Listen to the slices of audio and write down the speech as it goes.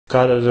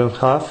cut it in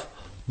half,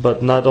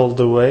 but not all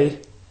the way,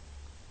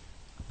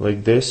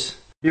 like this.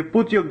 You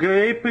put your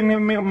grape in the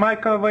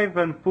microwave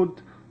and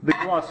put the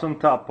glass on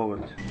top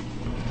of it.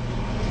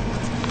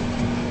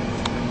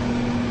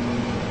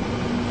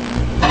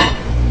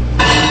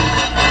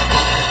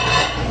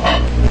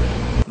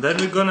 Then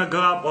we're gonna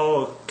grab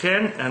our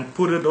can and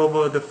put it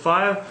over the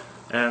fire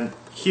and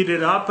heat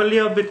it up a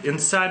little bit.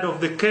 Inside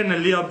of the can a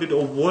little bit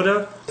of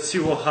water. Let's see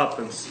what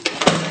happens.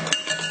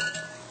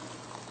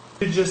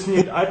 You just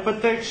need eye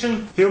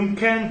protection, film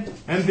can,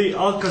 and the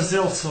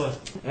Alka-Seltzer.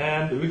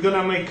 And we're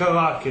gonna make a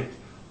rocket.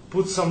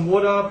 Put some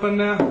water up in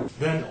there,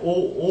 then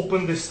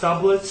open these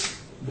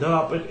tablets,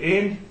 drop it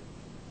in,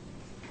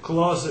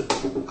 close it,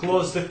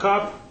 close the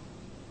cap,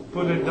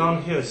 put it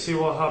down here, see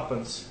what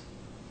happens.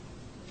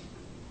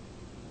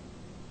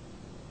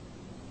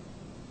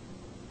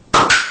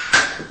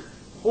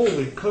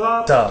 Holy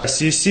crap!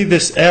 So you see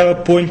this arrow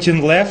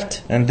pointing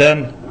left, and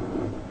then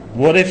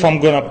what if I'm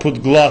gonna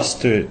put glass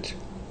to it?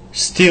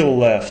 Still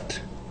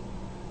left.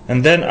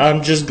 And then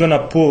I'm just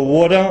gonna pour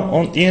water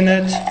in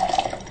it,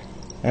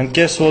 and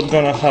guess what's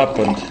gonna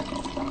happen?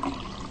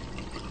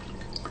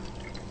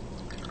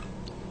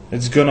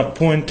 It's gonna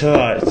point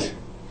right.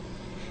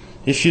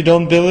 If you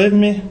don't believe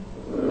me,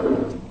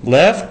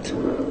 left,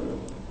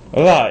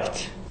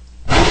 right.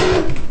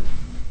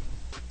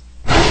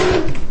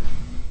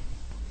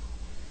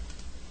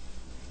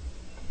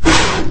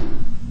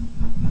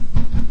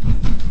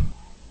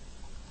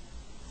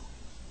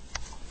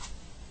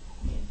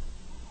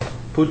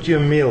 Put your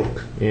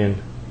milk in.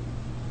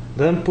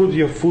 Then put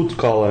your food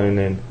coloring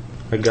in.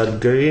 I got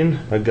green,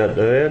 I got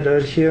red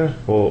right here,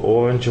 or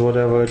orange,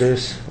 whatever it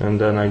is,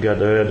 and then I got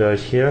red right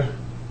here,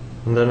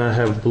 and then I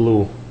have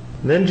blue.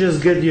 Then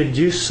just get your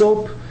dish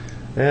soap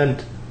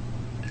and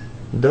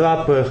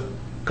drop a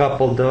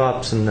couple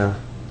drops in there.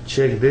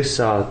 Check this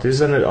out,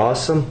 isn't it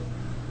awesome?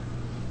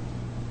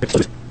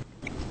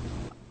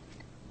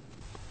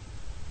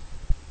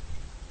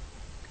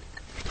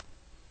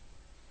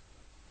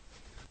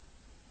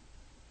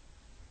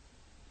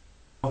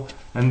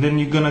 And then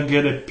you're gonna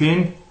get a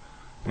pin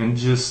and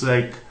just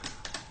like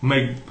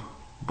make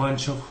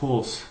bunch of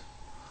holes,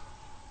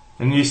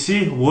 and you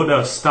see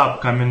water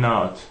stop coming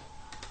out.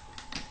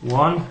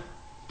 1,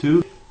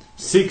 2,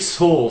 6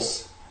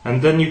 holes,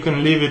 and then you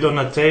can leave it on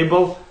a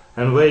table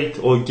and wait,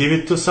 or give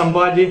it to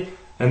somebody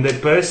and they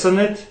press on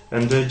it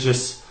and it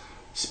just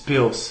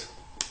spills.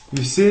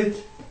 You see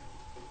it?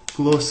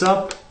 Close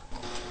up.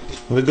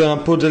 We're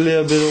gonna put a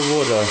little bit of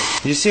water.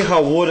 You see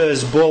how water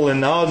is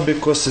boiling out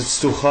because it's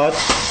too hot?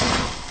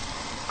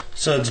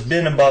 So it's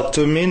been about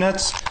 2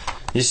 minutes.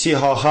 You see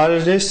how hot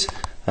it is?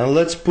 And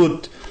let's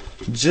put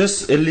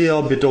just a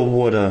little bit of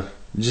water.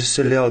 Just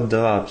a little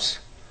drops.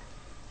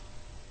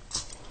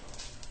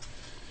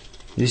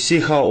 You see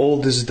how all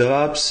these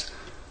drops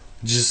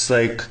just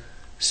like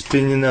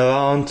spinning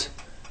around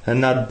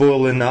and not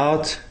boiling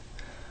out?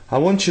 I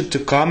want you to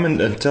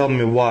comment and tell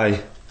me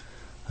why.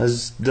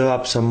 Let's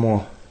drop some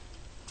more.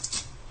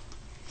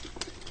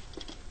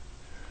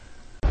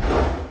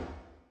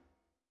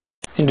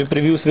 In the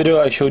previous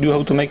video I showed you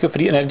how to make a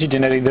free energy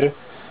generator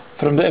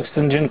from the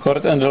extension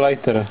cord and the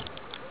lighter.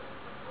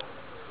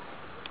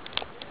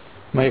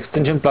 My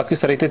extension plug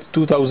is rated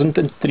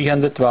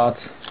 2300 watts.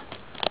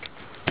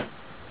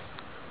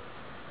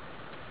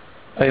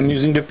 I am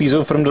using the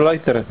piezo from the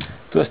lighter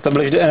to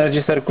establish the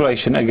energy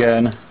circulation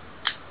again.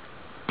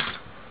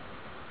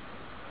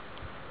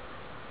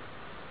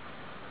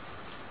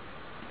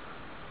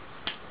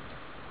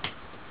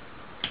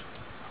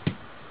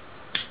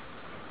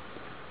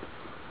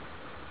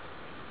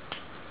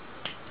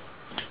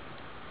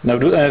 Now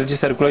the energy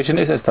circulation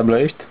is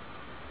established.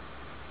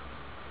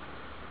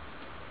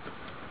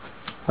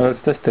 Let's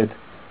test it.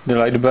 The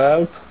light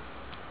bulb,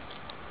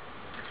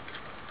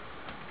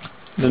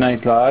 the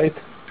night light,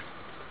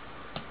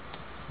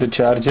 the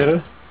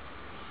charger,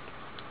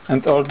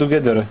 and all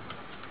together.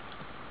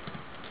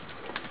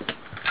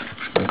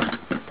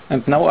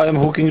 And now I am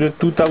hooking the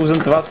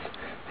 2000 watts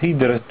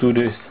heater to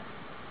this.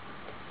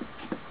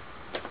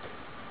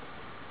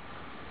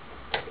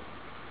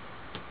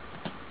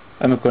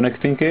 I'm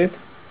connecting it.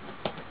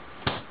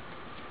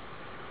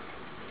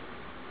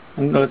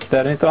 And let's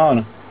turn it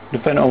on. The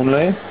fan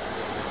only.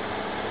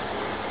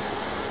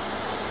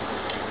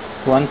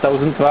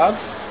 1000 watts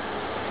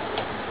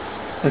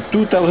and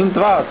 2000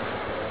 watts.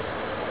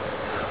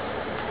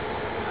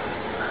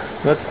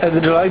 Let's add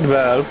the light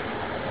bulb.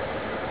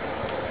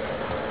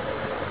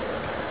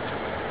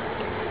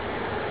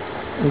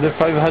 And the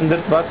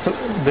 500 watts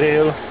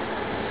drill.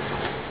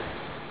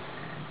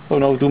 Oh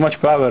no, too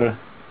much power.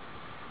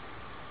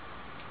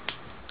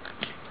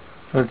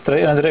 Let's try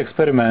another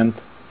experiment.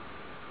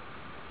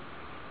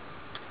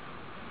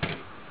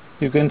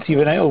 You can see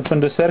when I open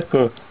the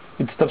circle,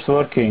 it stops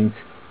working.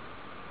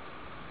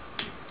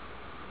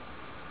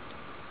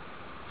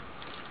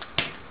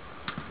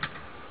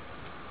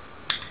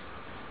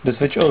 The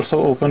switch also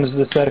opens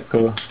the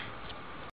circle.